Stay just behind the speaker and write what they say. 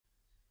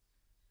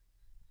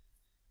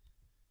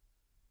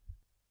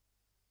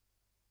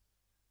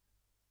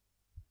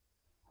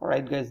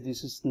Alright guys,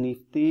 this is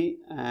Nifty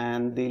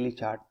and daily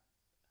chart.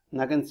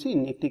 Now you can see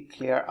Nifty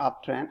clear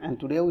uptrend, and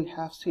today we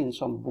have seen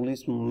some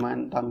bullish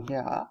momentum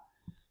here,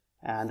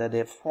 and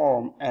they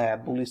form a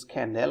bullish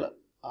candle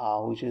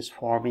which is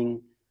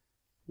forming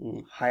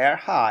higher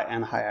high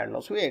and higher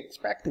low. So we are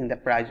expecting the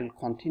price will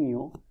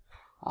continue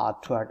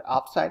toward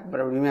upside, but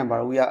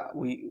remember we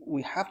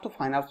have to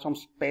find out some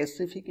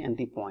specific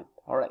entry point.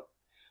 Alright,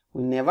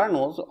 we never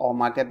know, so our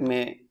market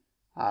may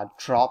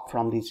drop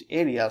from this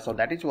area, so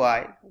that is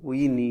why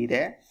we need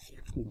a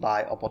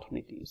buy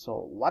opportunity.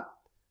 So what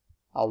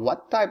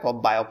type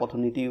of buy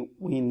opportunity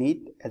we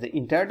need as an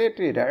intraday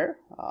trader?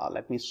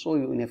 Let me show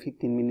you in a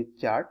 15-minute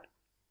chart.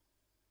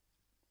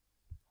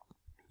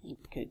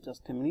 Okay,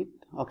 just a minute.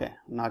 Okay,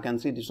 now you can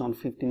see this on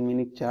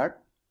 15-minute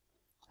chart,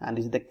 and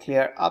this is the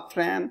clear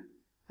uptrend,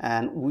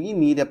 and we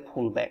need a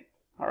pullback.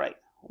 All right,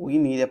 we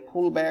need a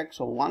pullback.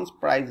 So once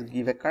price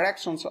give a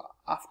correction, so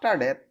after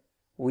that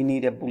we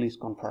need a bullish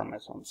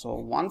confirmation. So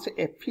once it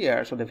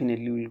appears, so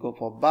definitely we'll go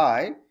for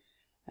buy.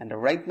 And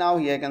right now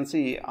here you can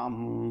see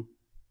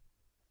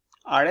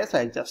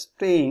RSI just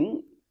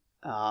staying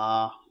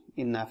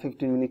in a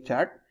 15-minute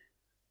chart,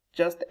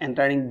 just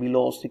entering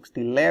below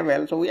 60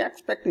 level. So we are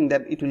expecting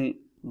that it will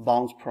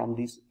bounce from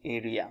this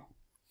area.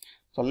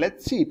 So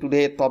let's see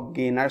today top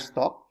gainer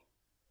stock.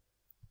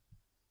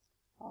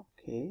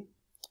 Okay,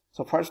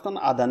 so first on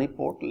Adani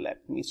port,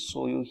 let me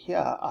show you here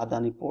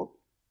Adani port.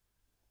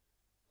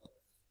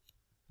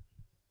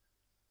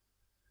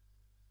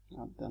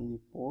 Adani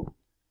port.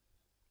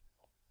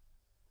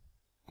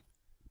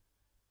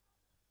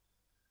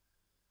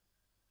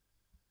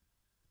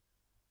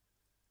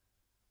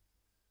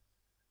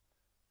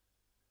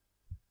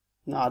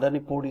 Now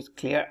Adani port is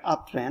clear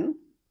uptrend.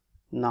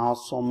 Now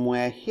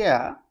somewhere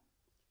here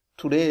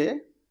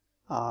today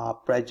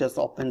price just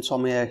opened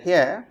somewhere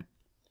here,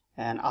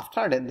 and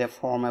after that they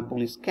form a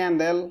bullish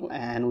candle,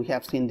 and we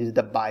have seen this is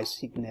the buy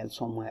signal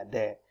somewhere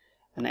there,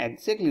 and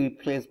exactly we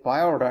place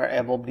buy order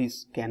above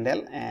this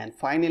candle, and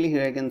finally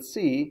here you can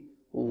see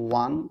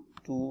 1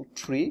 2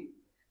 3.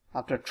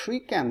 After 3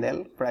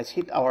 candle price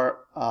hit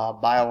our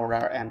buy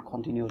order and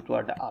continue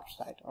toward the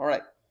upside. All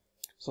right,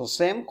 so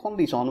same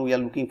condition we are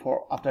looking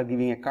for after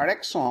giving a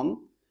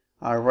correction.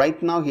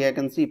 Right now here you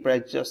can see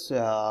price just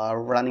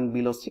running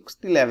below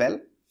 60 level,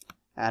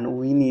 and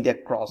we need a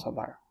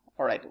crossover.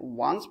 All right,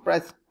 once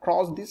price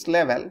cross this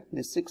level,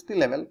 this 60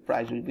 level,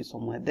 price will be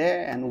somewhere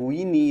there, and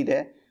we need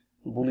a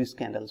bullish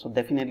candle. So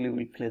definitely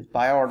we'll place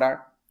buy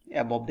order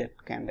above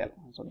that candle.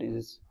 So this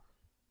is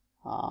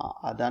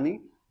Adani,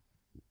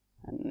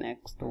 and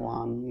next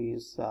one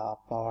is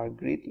Power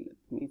Grid.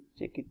 Let me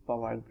check it.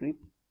 Power Grid.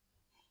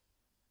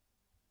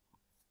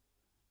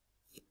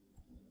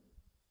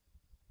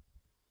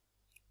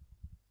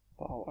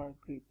 Power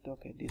Grid.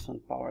 Okay, this one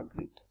Power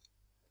Grid.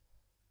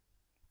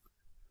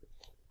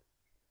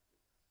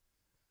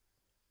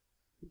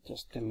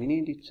 Just a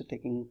minute, it's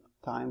taking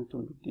time to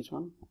look this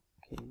one.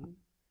 Okay.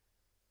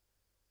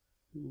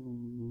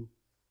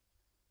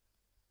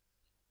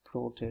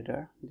 Pro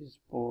Trader. This is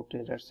Pro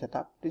Trader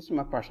setup. This is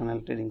my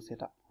personal trading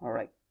setup. All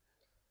right.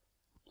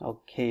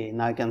 Okay,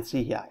 now you can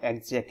see here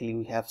exactly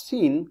we have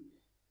seen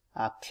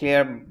a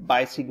clear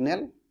buy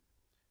signal.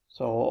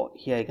 So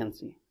here you can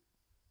see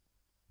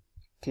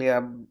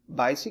clear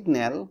buy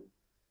signal,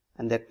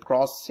 and they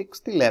cross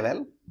 60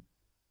 level,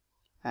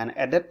 and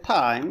at that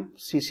time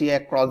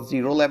CCI cross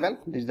 0 level.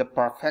 This is the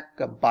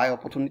perfect buy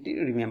opportunity,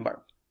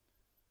 remember.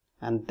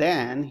 And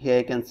then here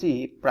you can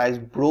see price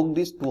broke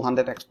this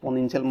 200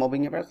 exponential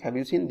moving average. Have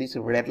you seen this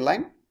red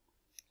line?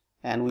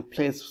 And we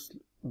place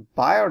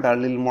buy order a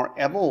little more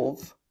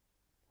above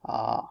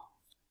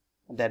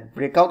that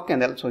breakout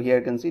candle. So here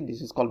you can see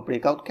this is called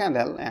breakout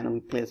candle, and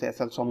we place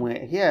SL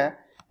somewhere here,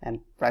 and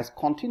price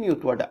continue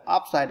toward the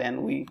upside,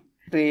 and we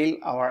trail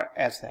our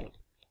SL.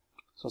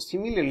 So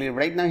similarly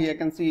right now here you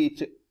can see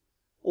it's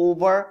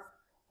over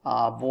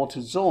both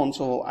zones,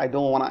 so I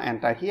don't want to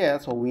enter here,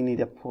 so we need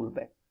a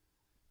pullback.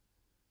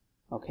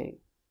 Okay,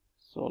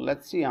 so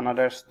let's see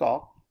another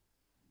stock,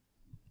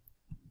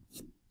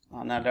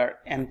 another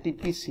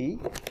NTPC.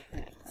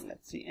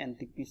 Let's see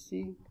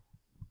NTPC.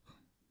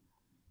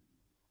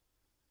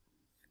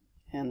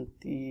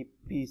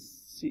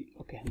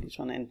 Okay, this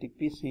one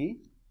NTPC.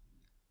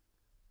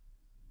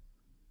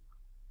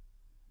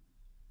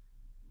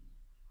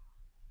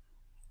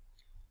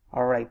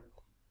 All right,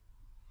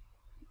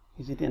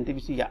 is it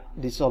NTPC? Yeah,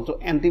 this is also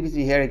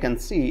NTPC. Here you can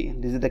see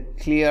this is the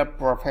clear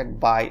perfect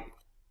buy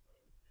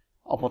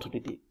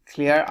opportunity,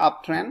 clear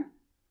uptrend,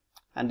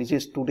 and this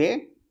is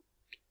today,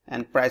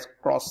 and price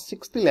cross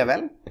 60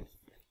 level.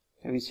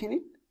 Have you seen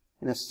it?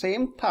 In the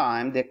same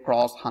time they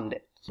cross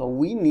 100. So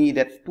we need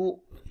a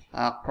two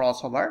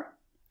crossover.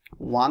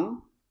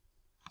 One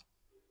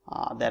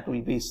that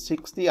will be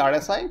 60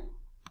 RSI,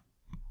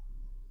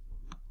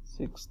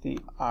 60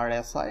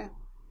 RSI,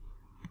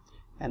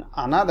 and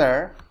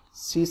another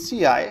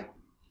CCI,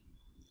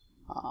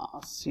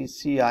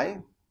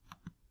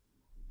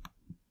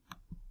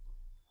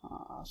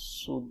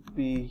 should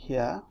be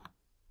here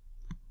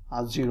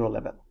 0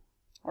 level.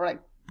 All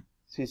right,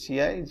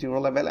 CCI 0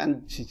 level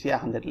and CCI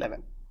 100 level.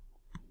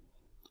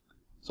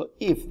 So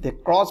if they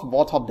cross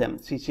both of them,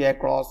 CCI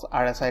cross,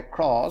 RSI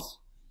cross,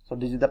 so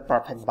this is the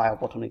perfect buy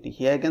opportunity.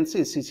 Here you can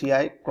see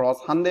CCI cross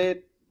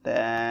 100,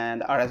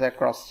 then RSI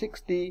cross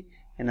 60,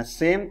 in the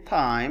same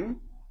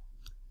time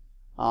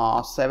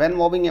 7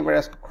 moving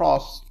average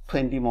cross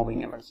 20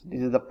 moving average.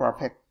 This is the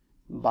perfect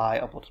buy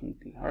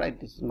opportunity. All right,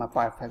 this is my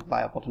perfect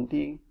buy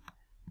opportunity.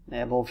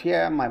 Above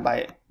here my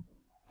buy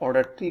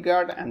order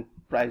triggered and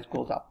price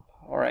goes up.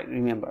 All right,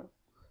 remember.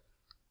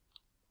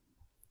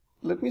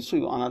 Let me show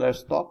you another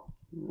stock.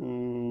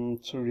 No,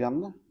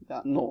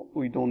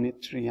 we don't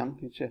need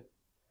 3M. It's a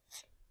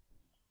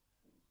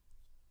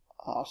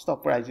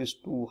stock price is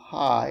too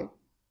high.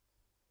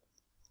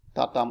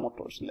 Tata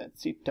Motors.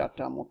 Let's see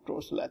Tata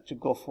Motors. Let's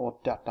go for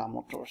Tata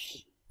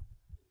Motors.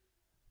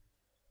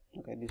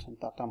 Okay, this one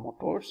Tata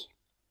Motors.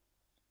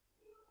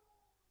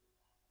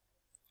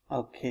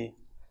 Okay,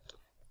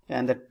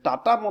 and the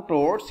Tata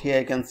Motors, here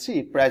you can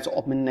see price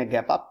opening a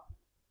gap up.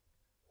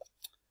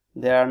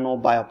 There are no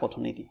buy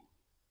opportunity.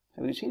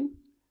 Have you seen?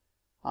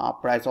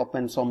 Price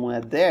open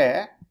somewhere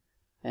there,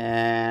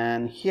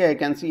 and here you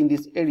can see in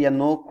this area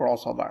no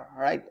crossover,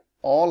 right?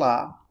 All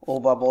are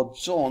overbought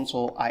zone,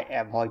 so I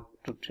avoid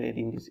to trade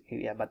in this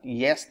area. But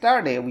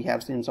yesterday we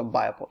have seen some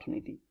buy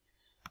opportunity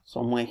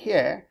somewhere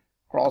here,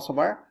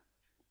 crossover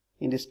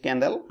in this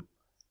candle,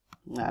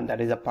 and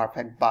that is a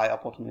perfect buy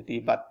opportunity.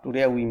 But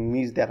today we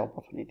missed that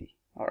opportunity.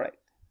 All right,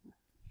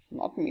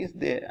 not miss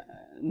the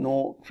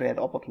no trade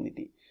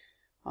opportunity.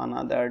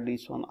 Another,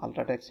 this one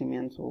Ultratech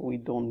Cement, so we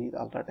don't need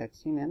Ultratech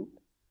Cement.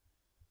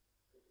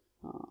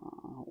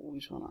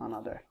 Which one?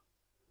 Another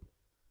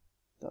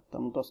Tata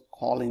Motors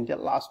Call India.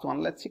 Last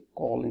one, let's see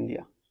Call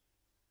India.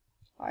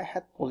 I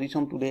had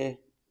position today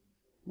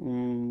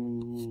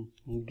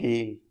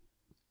GAIL.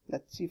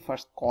 Let's see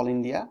first Call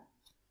India,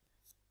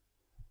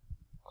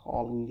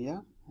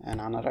 and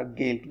another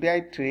GAIL. Today I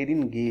trade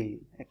in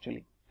GAIL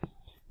actually.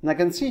 And I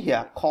can see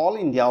here Call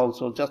India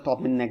also just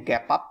opening a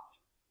gap up,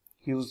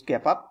 huge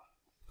gap up.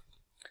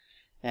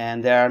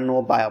 And there are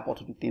no buy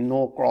opportunity,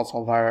 no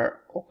crossover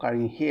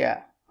occurring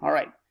here. All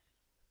right,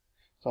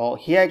 so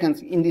here I can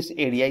see in this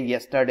area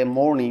yesterday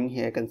morning,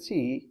 here I can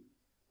see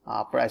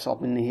price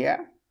opening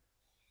here,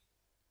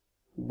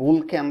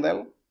 bull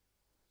candle,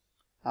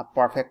 a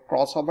perfect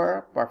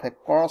crossover,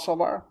 perfect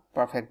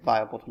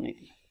buy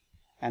opportunity.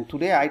 And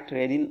today I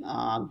trade in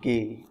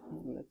GAIL.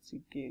 Let's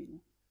see GAIL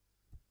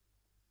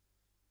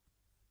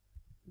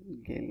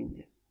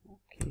India.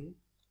 Okay,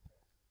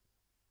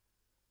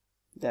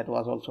 that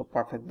was also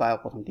perfect buy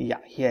opportunity.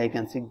 Yeah, here you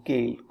can see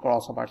GAIL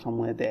crossover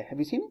somewhere there. Have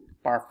you seen?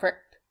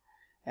 Perfect.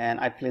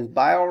 And I place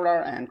buy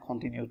order and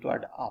continue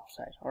toward the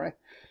upside. All right,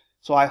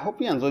 so I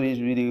hope you enjoyed this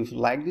video. If you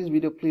like this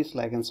video, please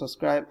like and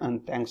subscribe,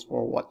 and thanks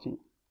for watching.